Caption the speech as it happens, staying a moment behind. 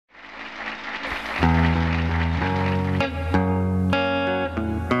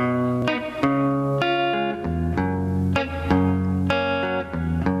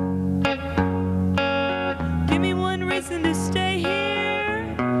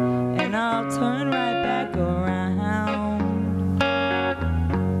I'll turn right back around.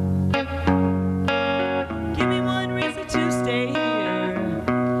 Give me one reason to stay here,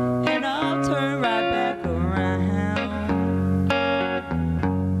 and I'll turn right back around.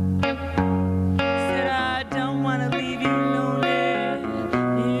 Said I don't want to leave you lonely.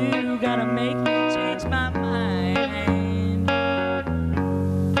 You gotta make me change my mind.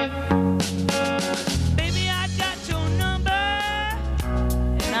 Baby, I got your number,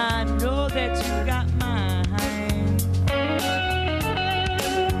 and I know that you got mine.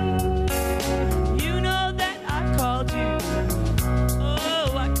 You know that I called you.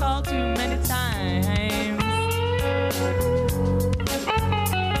 Oh, I called you many times.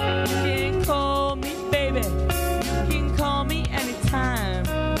 You can call me, baby. You can call me anytime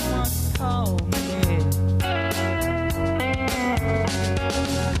you want to call me.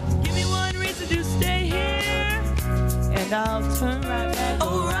 Give me one reason to stay here, and I'll turn right back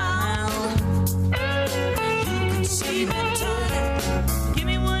around. You can see me turning. Give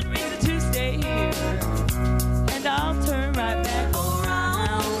me one reason to stay here, and I'll turn right back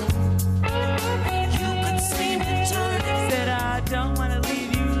around. You can see me turning. Said I don't want to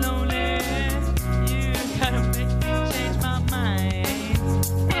leave you lonely. You gotta make me change my mind.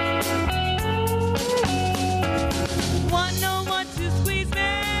 Want no one to squeeze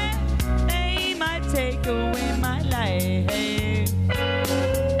me. They might take away my life.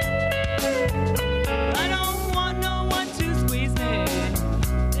 I don't want no one to squeeze me.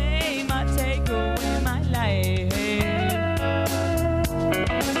 They might take away my life.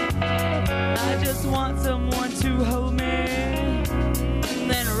 I just want someone to hold me,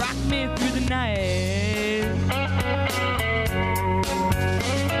 then rock me through the night.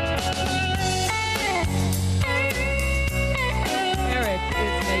 Eric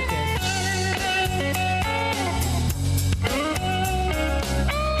is naked.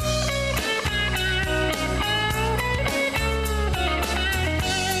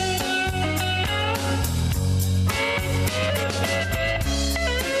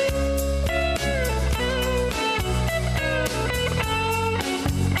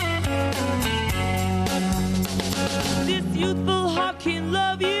 This youthful heart can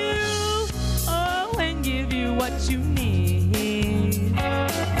love you, oh, and give you what you need.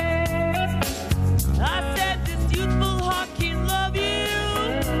 I said this youthful heart can love you,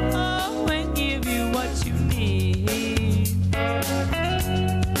 oh, and give you what you need.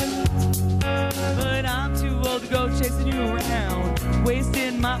 But I'm too old to go chasing you around,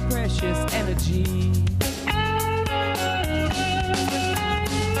 wasting my precious energy.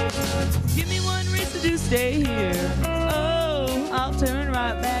 Give me one reason to stay here. Oh, I'll turn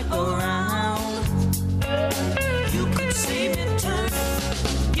right back around. You could see me turn.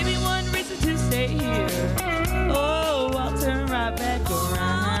 Give me one reason to stay here. Oh, I'll turn right back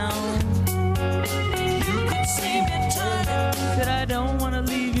around. You could see me turn. Said I don't want to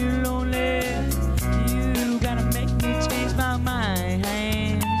leave you lonely. You gotta make me change my mind.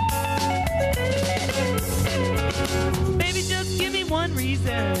 Baby, just give me one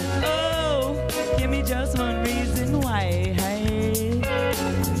reason. Oh, give me just one reason why.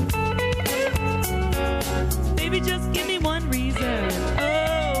 Baby, just give me one reason.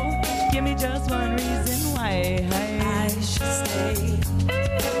 Oh, give me just one reason why I should stay.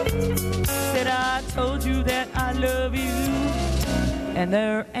 Said I told you that I love you, and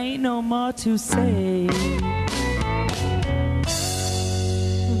there ain't no more to say.